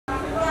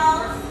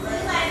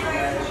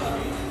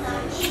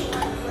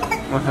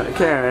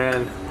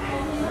Karen.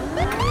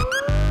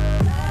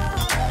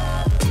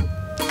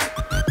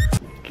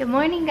 Good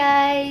morning,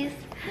 guys.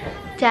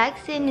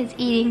 Jackson is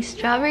eating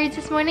strawberries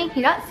this morning.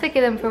 He got sick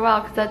of them for a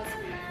while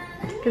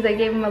because I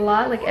gave him a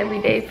lot like every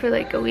day for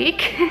like a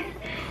week.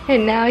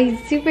 And now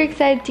he's super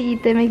excited to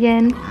eat them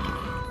again.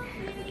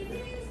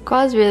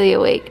 Khwa's really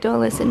awake. Don't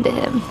listen to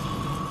him.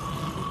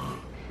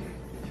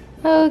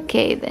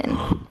 Okay then.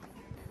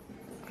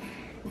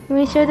 Can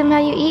we show them how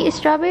you eat a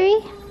strawberry?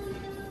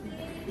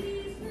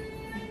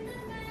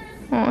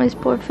 Oh, his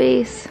poor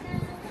face.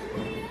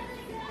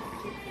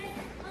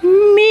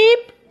 Meep.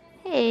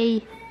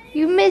 Hey,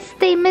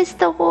 they missed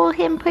the whole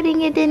him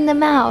putting it in the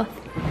mouth.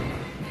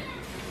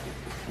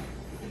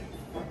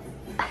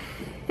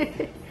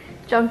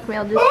 Junk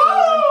mail just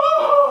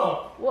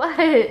What?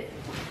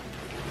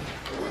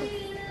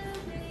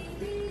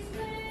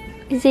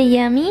 Is it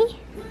yummy?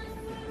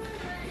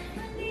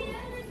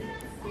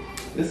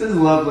 This is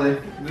lovely.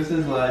 This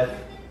is life.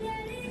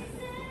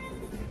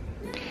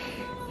 Here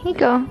you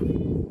go.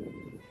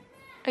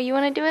 Oh, you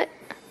want to do it?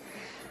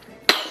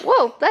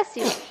 Whoa, bless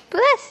you.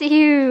 Bless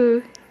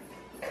you.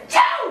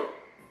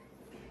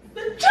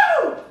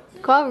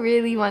 Khoa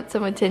really wants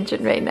some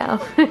attention right now.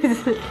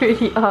 It's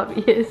pretty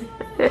obvious.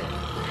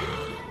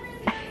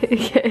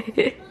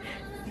 Okay.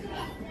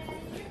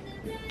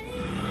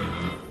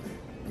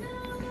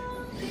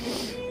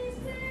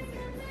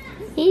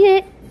 Eat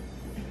it.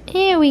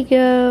 Here we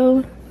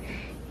go.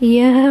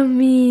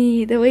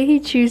 Yummy. The way he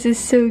chews is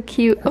so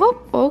cute.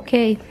 Oh,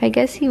 okay. I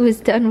guess he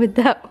was done with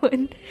that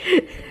one.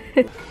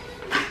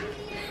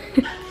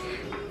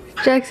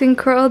 Jackson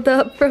crawled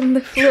up from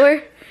the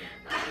floor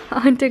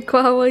onto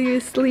Khoa while he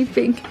was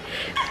sleeping.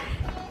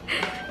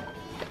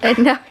 And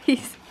now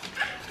he's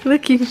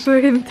looking for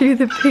him through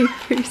the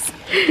papers.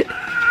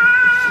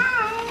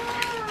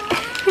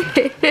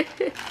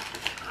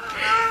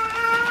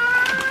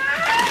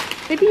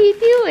 What are you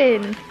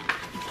doing?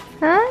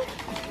 Huh?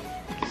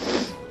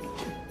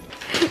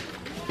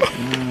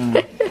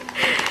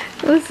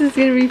 This is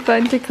gonna be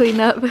fun to clean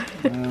up.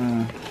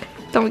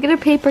 Don't get a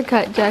paper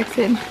cut,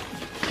 Jackson.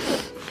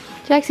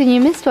 Jackson,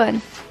 you missed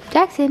one.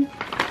 Jackson.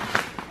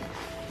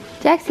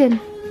 Jackson.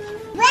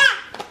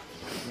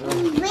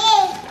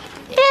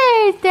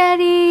 Here's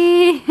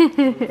Daddy.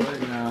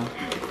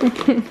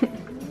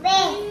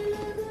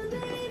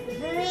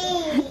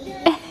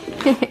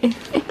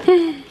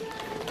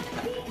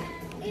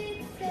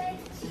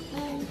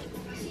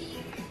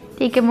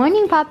 Say good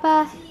morning,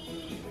 Papa.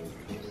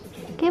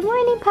 Good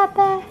morning,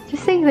 Papa.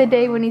 Just think the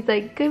day when he's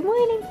like, good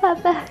morning,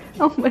 Papa.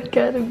 Oh my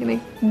God, I'm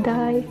gonna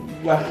die.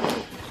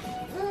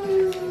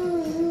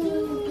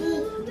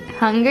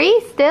 Hungry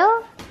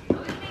still?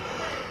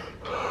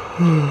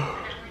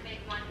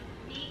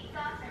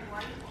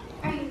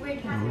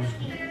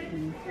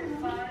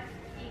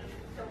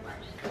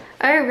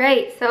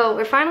 Alright, so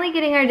we're finally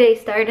getting our day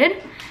started.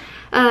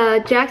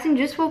 Jackson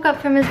just woke up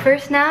from his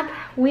first nap.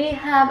 We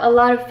have a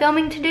lot of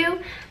filming to do.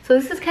 So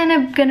this is kind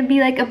of gonna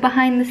be like a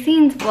behind the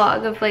scenes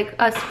vlog of like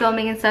us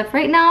filming and stuff.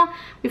 Right now,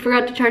 we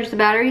forgot to charge the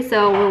battery,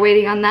 so we're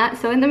waiting on that.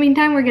 So in the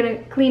meantime, we're gonna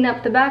clean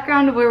up the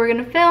background of where we're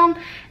gonna film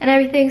and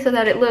everything so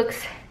that it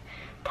looks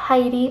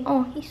tidy.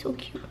 Oh, he's so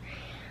cute.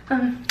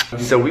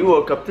 So we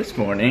woke up this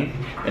morning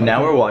and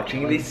now we're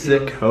watching the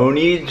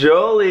Saucony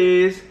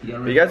Jolies.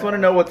 You guys wanna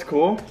know what's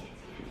cool?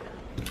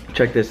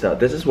 Check this out.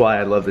 This is why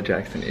I love the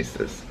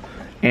Jacksonistas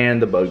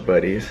and the Bug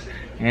Buddies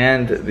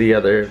and the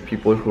other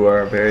people who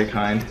are very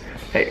kind.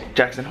 Hey,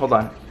 Jackson, hold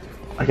on.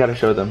 I gotta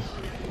show them.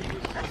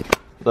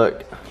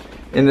 Look,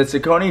 in the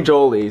Saucony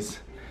Jolies,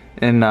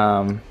 in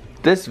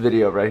this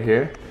video right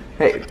here.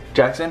 Hey,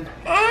 Jackson.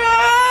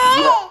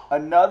 Yeah,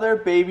 another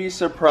baby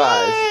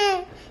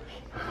surprise.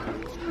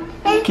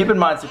 Keep in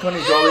mind,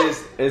 Saucony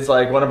Jolies is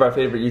like one of our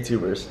favorite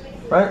YouTubers,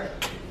 right?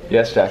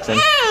 Yes, Jackson.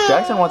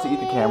 Jackson wants to eat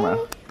the camera.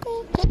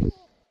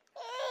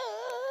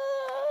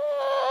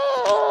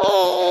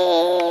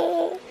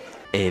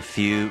 A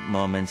few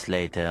moments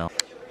later.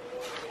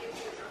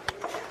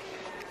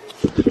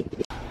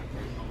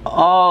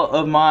 All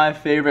of my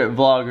favorite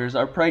vloggers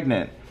are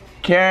pregnant.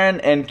 Keren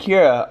and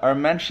Kyra are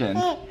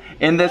mentioned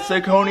in the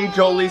Saucony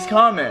Jolies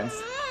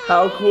comments.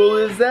 How cool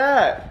is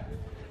that?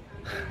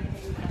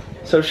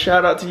 So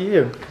shout out to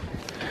you.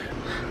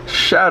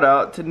 Shout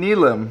out to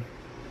Neelam.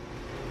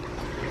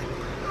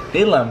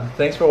 Neelam,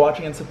 thanks for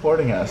watching and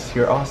supporting us.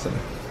 You're awesome.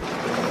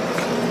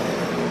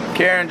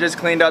 Keren just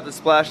cleaned out the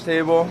splash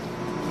table.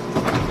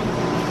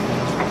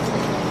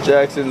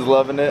 Jackson's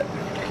loving it.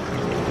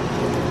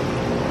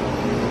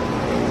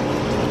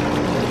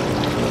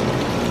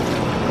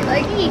 There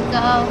you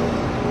go.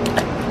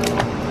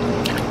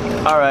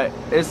 Alright,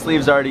 his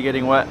sleeve's already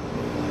getting wet.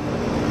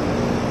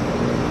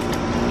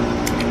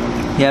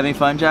 You having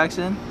fun,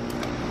 Jackson?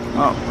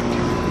 Oh,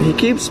 he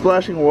keeps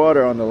splashing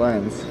water on the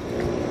lens. Did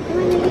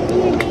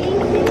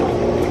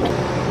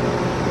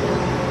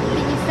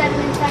you set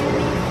him inside of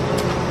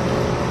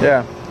these?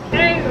 Yeah.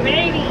 Hey,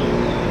 baby.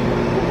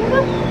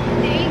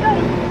 There you go.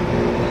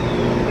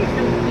 You're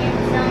so cute,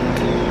 son.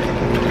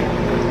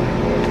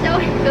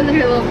 So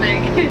They're a little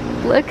big.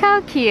 Look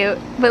how cute,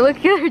 but look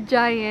at her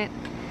giant.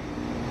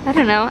 I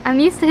don't know,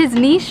 I'm used to his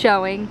knees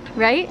showing,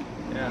 right?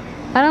 Yeah.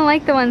 I don't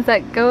like the ones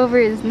that go over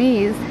his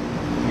knees.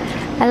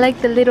 I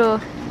like the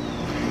little,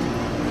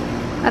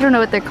 I don't know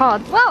what they're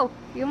called. Whoa,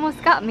 you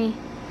almost got me.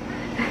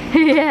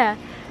 Yeah.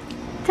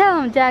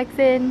 Tell him,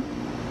 Jackson.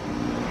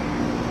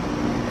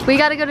 We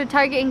gotta go to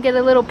Target and get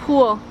a little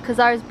pool because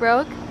ours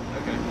broke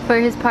for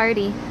his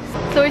party.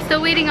 So we're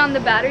still waiting on the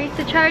batteries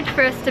to charge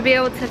for us to be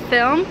able to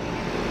film.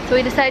 So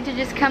we decided to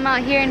just come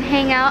out here and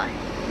hang out.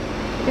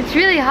 It's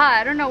really hot.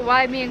 I don't know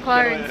why me and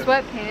Khoa are in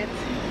sweatpants.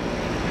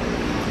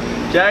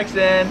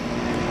 Jackson!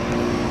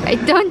 Hey,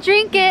 don't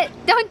drink it!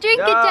 Don't drink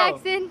it,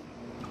 Jackson!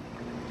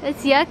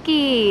 That's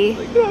yucky.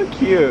 Look how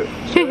cute.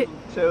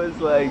 Show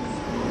his legs.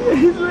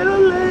 His little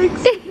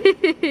legs.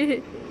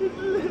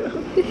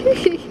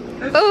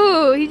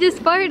 Oh, he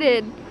just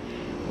farted.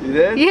 You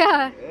did?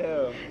 Yeah.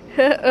 Ew.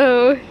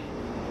 Uh-oh.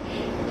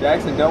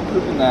 Jackson, don't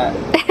poop in that.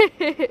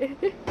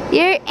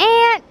 Your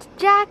aunt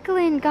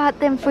Jacqueline got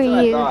them for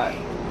That's you. what I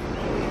thought.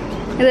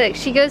 Look,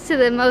 she goes to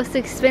the most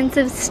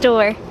expensive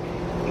store.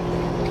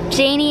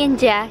 Janie and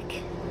Jack.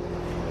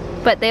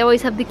 But they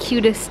always have the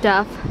cutest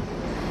stuff.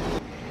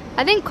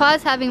 I think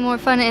Khoa's having more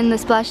fun in the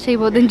splash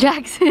table than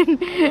Jackson.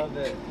 I love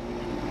it.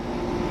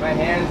 My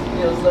hands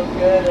feel so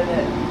good in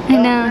it. I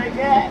know.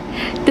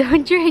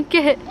 Don't drink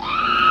it.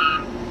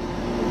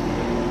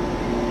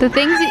 The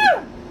things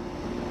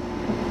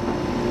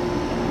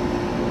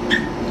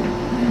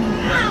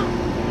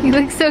you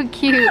look so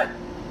cute.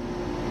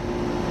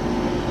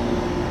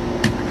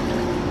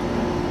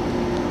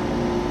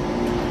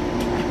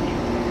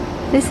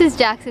 This is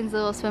Jackson's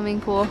little swimming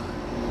pool.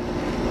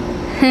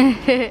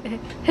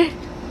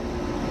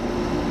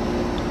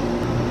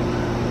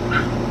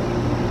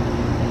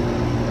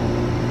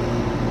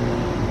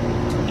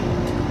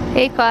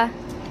 Hey, Khoa.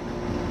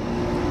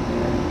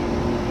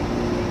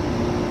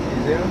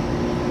 You do?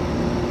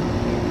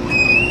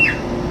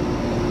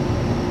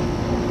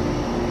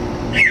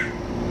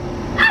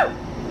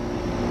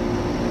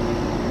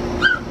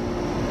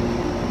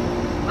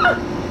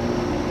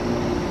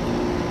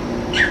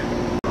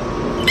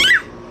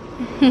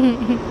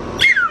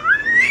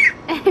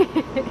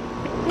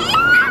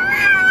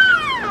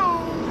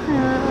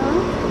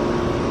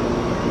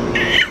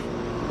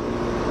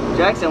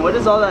 Jackson, what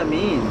does all that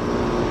mean?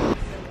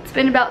 It's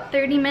been about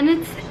 30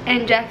 minutes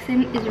and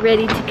Jackson is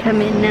ready to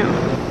come in now.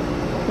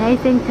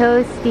 Nice and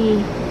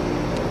toasty.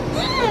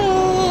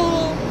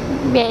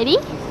 Ready?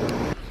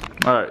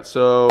 Alright,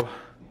 so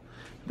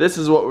this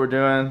is what we're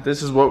doing.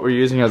 This is what we're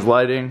using as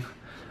lighting.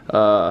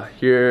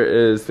 Here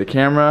is the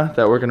camera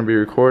that we're going to be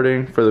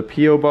recording for the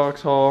P.O.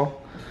 Box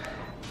haul.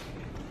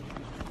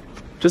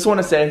 Just want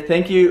to say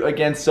thank you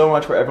again so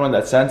much for everyone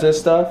that sent us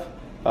stuff.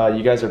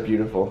 You guys are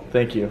beautiful.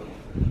 Thank you.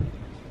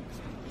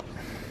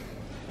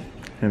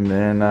 And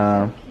then,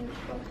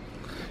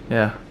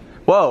 yeah.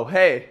 Whoa,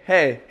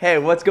 hey,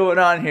 what's going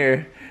on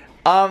here?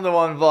 I'm the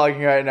one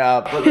vlogging right now.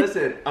 But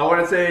listen, I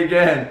want to say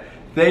again,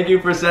 thank you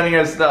for sending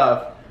us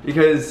stuff.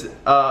 Because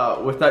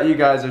without you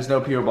guys, there's no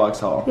P.O. Box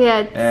haul.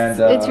 Yeah,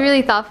 it's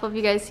really thoughtful of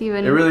you guys to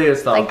even it really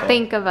is thoughtful. Like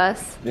think of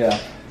us. Yeah,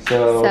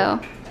 so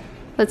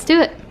let's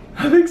do it.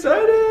 I'm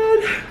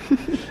excited.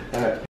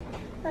 All right.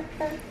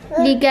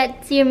 You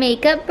got your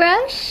makeup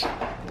brush?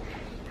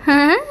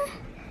 Huh?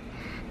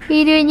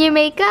 You doing your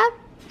makeup?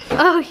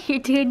 Oh, you're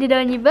doing it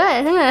on your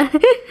butt, huh?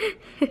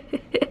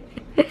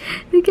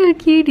 Look how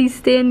cute he's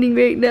standing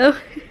right now.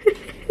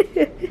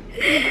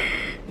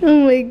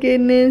 Oh my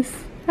goodness.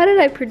 How did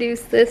I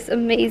produce this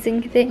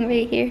amazing thing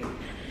right here?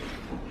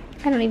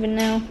 I don't even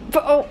know.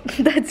 Oh,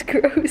 that's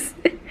gross.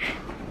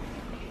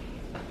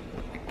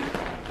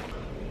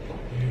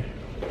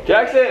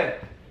 Jackson!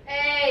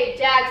 Hey,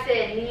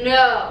 Jackson,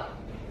 no.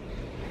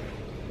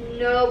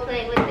 No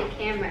playing with the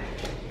camera.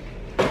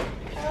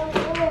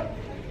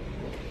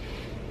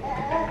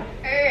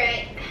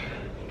 Alright.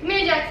 Come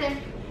here, Jackson.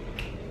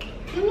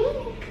 Come here.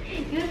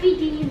 You want me to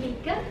do your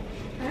makeup?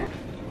 Huh?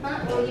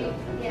 Huh? Oh, you.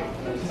 Yeah.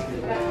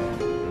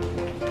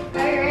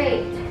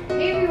 Alright.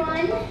 Hey,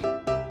 everyone.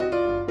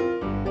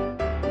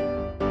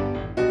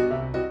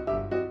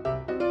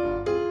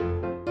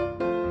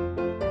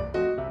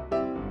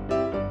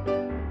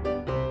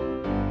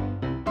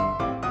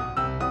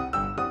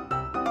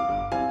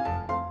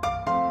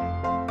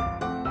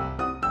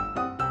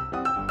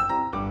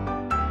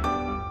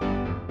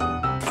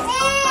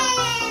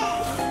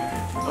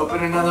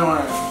 Open another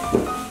one.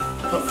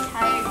 I'm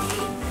tired,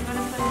 dude. I'm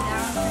gonna put it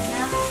down right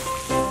now.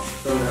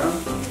 Throw it down?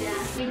 Yeah.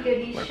 Sweet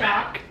Goodies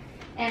shop.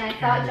 And I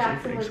thought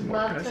Jackson would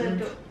love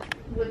to.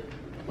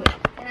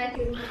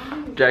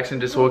 Jackson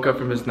just woke up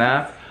from his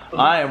nap.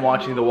 I am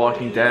watching The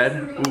Walking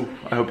Dead. Ooh,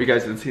 I hope you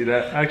guys didn't see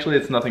that. Actually,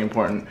 it's nothing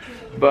important.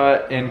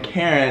 And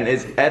Karen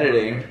is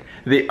editing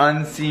the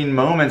unseen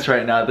moments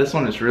right now. This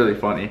one is really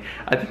funny.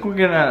 I think we're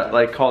gonna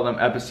like call them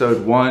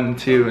episode 1,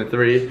 2, and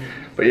 3.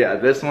 But yeah,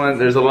 this one,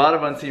 there's a lot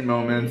of unseen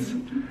moments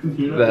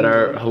that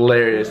are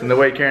hilarious. And the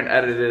way Karen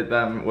edited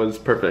them was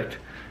perfect.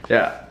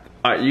 Yeah.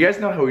 Alright, you guys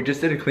know how we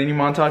just did a cleaning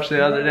montage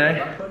the other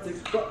day?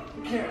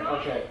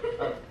 Okay.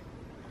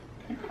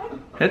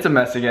 It's a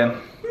mess again.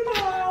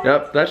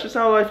 Yep, that's just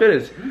how life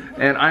is.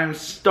 And I'm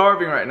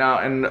starving right now,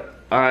 and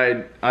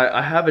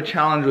I have a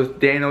challenge with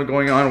Daniel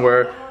going on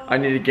where I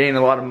need to gain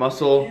a lot of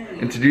muscle,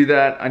 and to do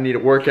that I need to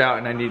work out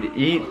and I need to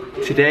eat.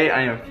 Today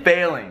I am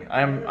failing.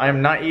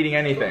 I'm not eating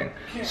anything.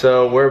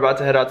 So we're about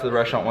to head out to the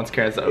restaurant once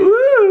Karen's done.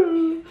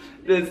 Ooh,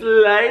 this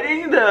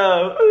lighting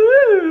though.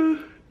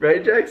 Ooh.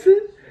 Right,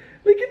 Jackson?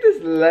 Look at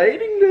this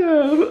lighting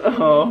though.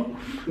 Oh,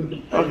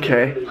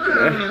 okay.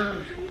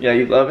 Yeah,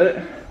 you love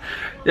it?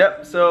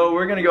 Yep, so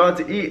we're gonna go out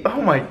to eat.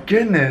 Oh my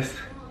goodness.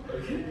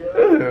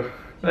 Ooh.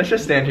 Let's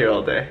just stand here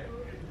all day.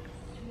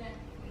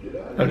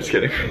 I'm just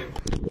kidding.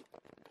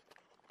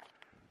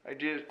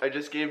 I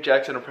just gave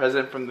Jackson a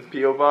present from the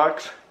P.O.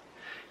 box.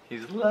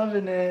 He's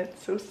loving it.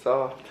 So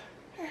soft.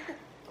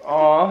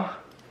 Aw.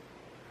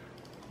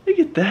 Look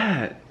at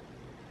that.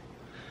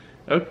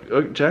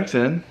 Oh,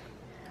 Jackson.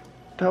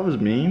 That was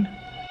mean.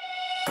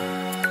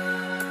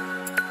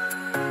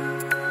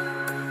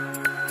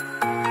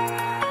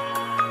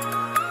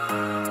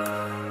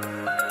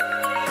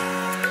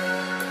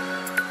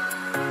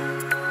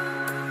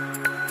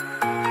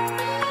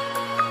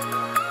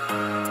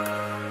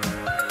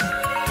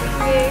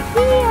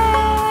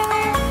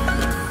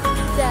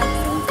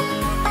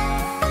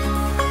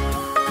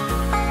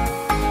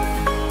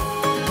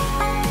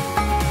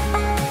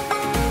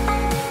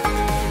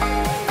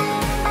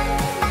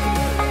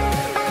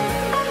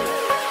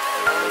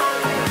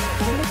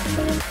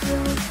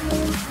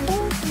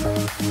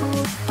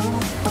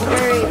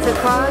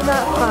 Khoa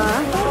got pho.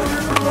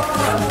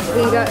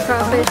 We got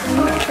crawfish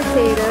and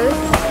potatoes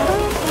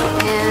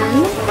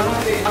and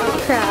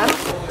crab.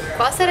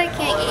 Khoa said I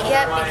can't eat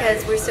yet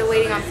because we're still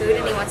waiting on food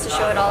and he wants to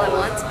show it all at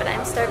once, but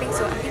I'm starving,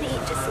 so I'm gonna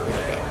eat just a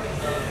little bit.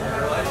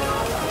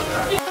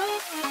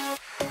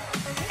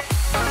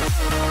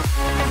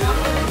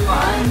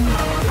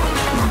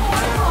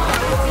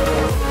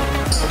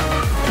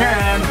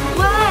 Karen!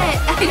 What?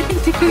 I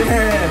didn't do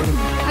Karen!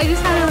 I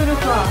just had a little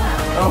claw.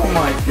 Oh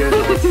my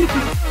goodness.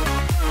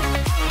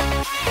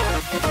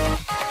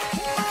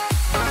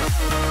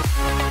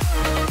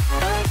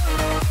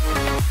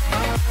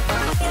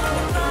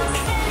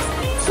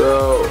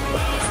 So,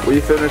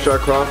 we finished our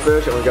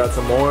crawfish and we got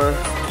some more.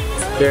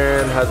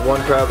 Karen has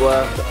one crab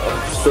left.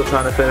 I'm still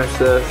trying to finish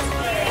this.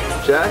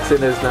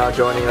 Jackson is now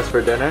joining us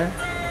for dinner.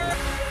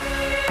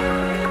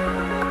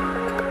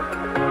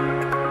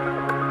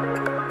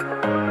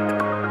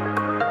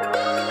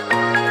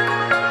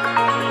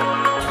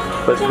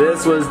 But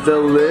this was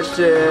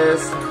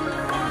delicious.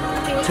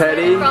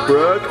 Teddy,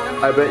 Brooke,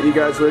 I bet you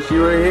guys wish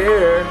you were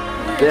here.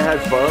 They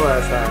had pho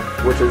last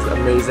time, which is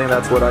amazing.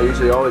 That's what I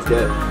usually always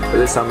get. But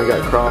this time we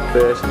got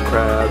crawfish and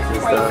crabs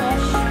and stuff.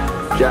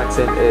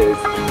 Jackson is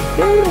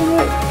eating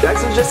it.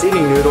 Jackson's just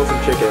eating noodles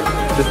and chicken.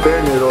 Just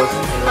bare noodles.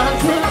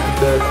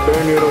 Just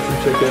bare noodles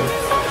and chicken.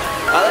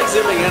 I like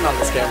zooming in on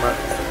this camera.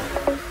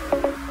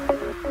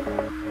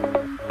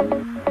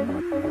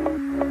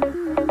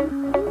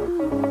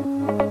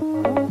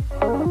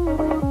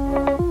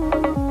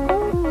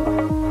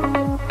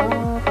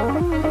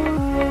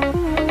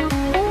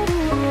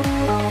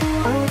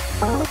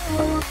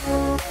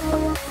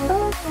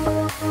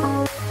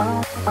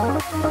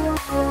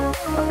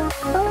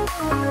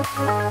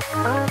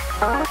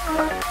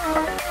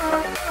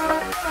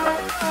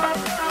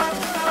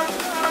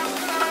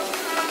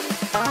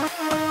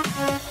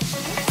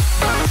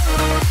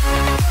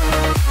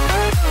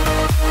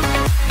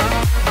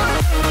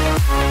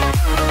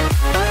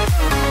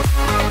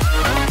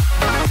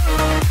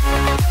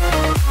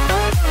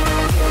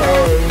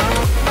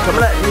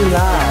 Coming at you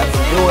live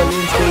from New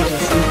Orleans Cajun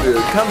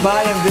Seafood. Come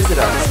by and visit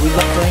us. We'd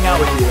love to hang out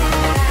with you.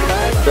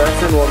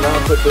 Jackson will now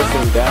put this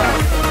thing down.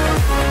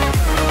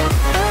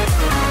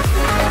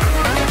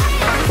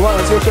 Come on,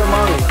 let's go show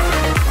mommy.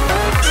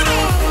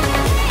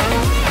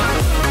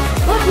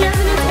 Look, he has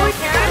a new toy,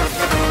 Karen.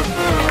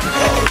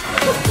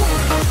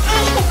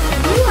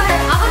 You are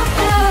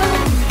awesome.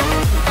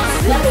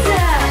 Look at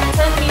that.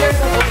 10 meters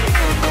away.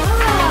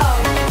 Wow.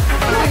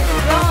 You are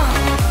strong.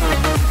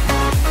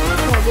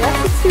 Well,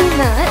 Jackson's doing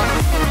that.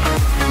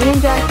 Me and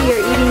Jackie are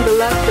eating the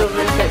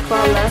leftovers that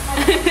Khoa left.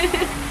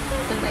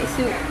 In my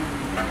soup.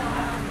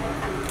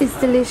 It's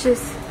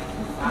delicious.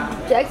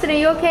 Jackson, are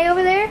you okay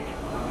over there?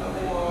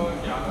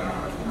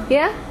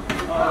 Yeah?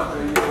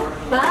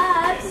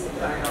 Babs!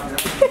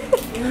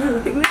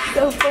 It looks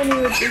so funny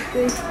with this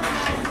thing.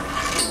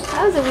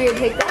 That was a weird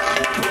hiccup.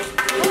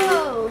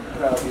 Whoa!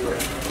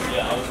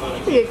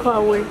 Look at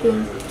Khoa working.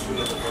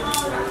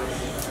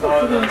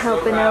 He's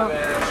helping out.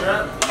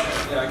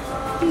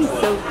 He's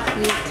so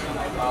cute.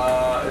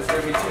 It's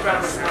gonna be 2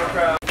 pounds of snow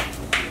crab.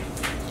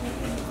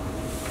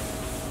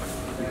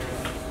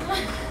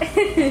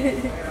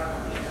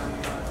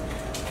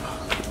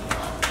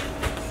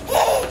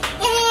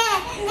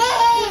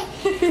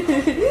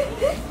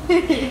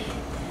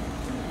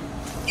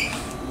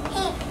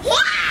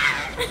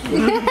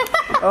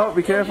 Oh,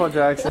 be careful,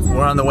 Jackson.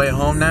 We're on the way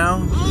home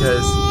now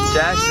because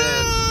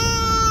Jackson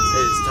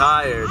is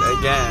tired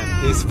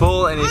again. He's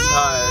full and he's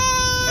tired.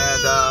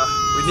 And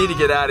need to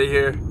get out of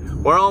here.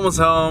 We're almost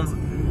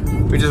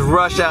home. We just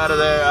rushed out of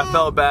there. I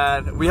felt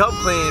bad. We helped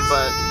clean,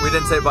 but we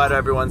didn't say bye to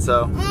everyone,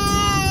 so.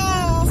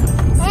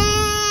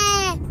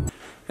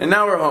 And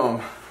now we're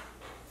home.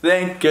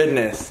 Thank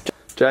goodness.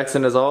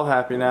 Jackson is all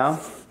happy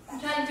now. I'm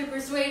trying to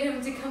persuade him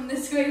to come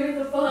this way with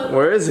the bottle.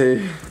 Where is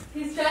he?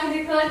 He's trying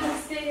to climb the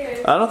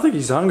stairs. I don't think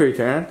he's hungry,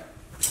 Karen.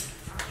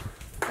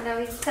 I know,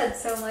 he's had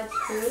so much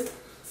food.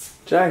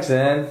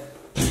 Jackson.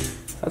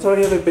 That's why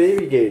you have a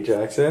baby gate,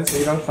 Jackson, so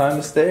you don't climb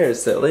the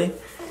stairs, silly.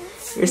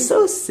 You're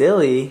so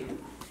silly.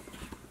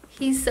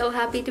 He's so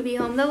happy to be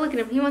home. Though, look at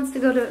him. He wants to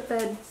go to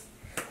bed.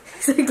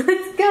 He's like,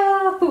 let's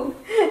go.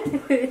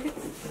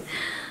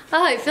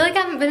 Oh, I feel like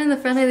I haven't been in the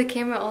front of the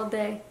camera all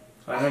day.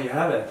 I know you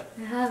haven't.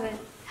 I haven't.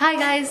 Hi,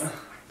 guys.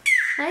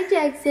 Hi,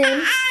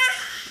 Jackson.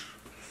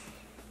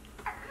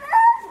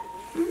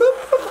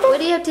 What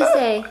do you have to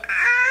say?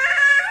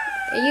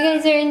 You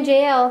guys are in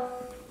jail.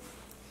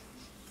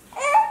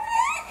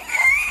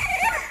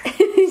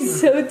 He's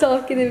so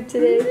talkative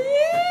today.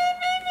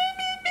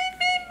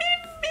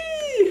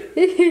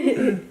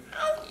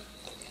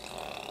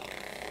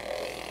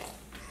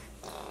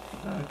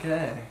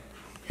 Okay.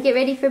 Get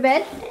ready for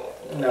bed?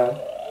 No.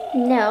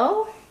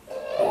 No?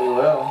 We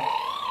will.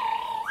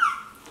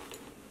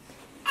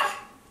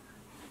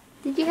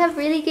 Did you have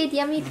really good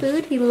yummy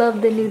food? He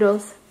loved the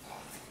noodles.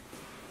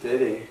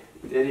 Did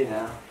he? Did he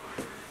now?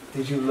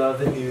 Did you love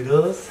the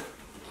noodles?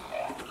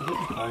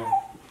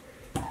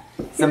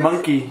 It's a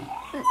monkey.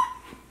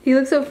 He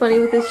looks so funny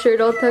with his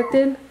shirt all tucked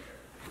in.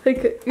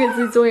 Like, because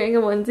he's wearing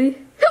a onesie.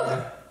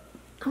 Oh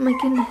my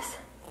goodness.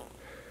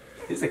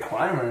 He's a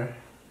climber.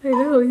 I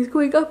know, he's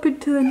going up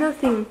into the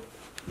nothing.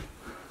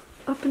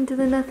 Up into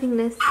the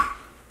nothingness.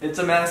 It's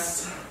a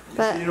mess.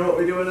 But you know what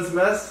we do in this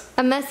mess?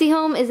 a messy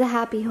home is a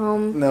happy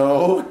home.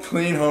 No,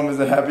 clean home is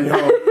a happy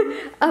home.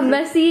 A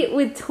messy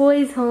with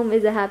toys home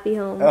is a happy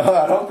home.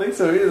 I don't think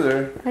so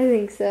either. I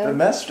think so. The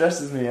mess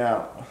stresses me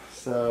out,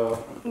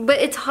 so. But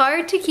it's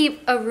hard to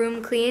keep a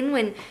room clean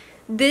when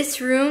this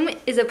room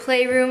is a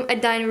playroom, a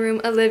dining room,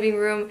 a living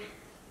room,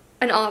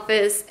 an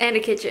office, and a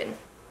kitchen.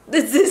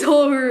 It's this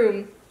whole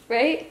room,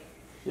 right?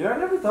 You know, I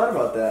never thought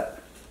about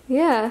that.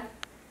 Yeah.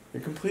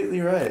 You're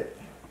completely right.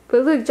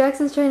 But look,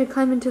 Jackson's trying to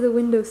climb into the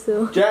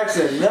windowsill.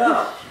 Jackson,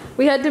 no!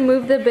 We had to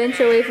move the bench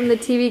away from the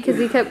TV because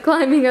he kept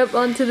climbing up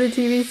onto the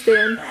TV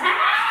stand.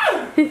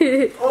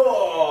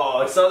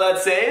 Oh, saw that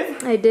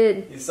save? I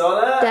did. You saw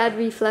that? Dad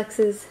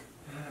reflexes.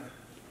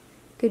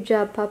 Good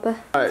job,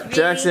 Papa. Alright,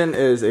 Jackson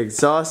is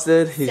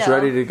exhausted. He's So-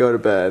 ready to go to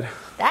bed.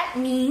 That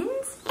means...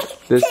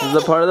 This is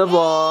the part of the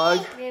vlog.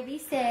 Where we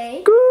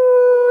say...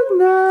 Good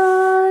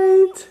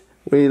night.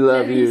 We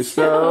love you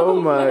so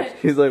much.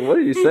 He's like, what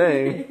are you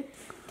saying?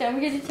 Don't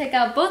forget to check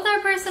out both our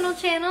personal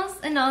channels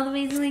and all the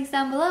ways and links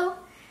down below.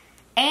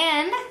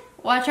 And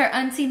watch our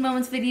Unseen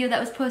Moments video that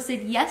was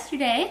posted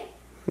yesterday.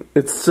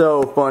 It's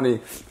so funny.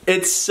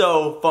 It's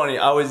so funny.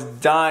 I was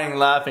dying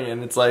laughing,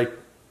 and it's like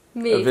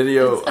a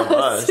video of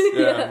us.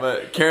 Yeah,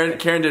 but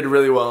Karen did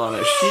really well on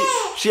it.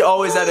 She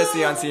always edits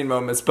the unseen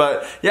moments.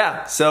 But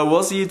yeah, so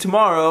we'll see you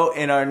tomorrow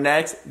in our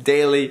next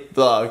daily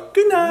vlog.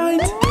 Good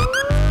night.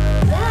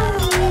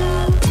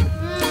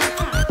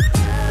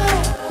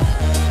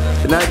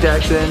 Good night,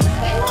 Jackson.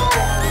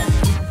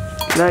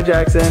 Good night,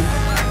 Jackson.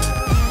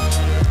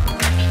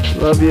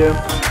 Love you.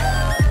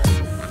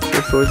 Is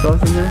there soy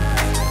sauce in there?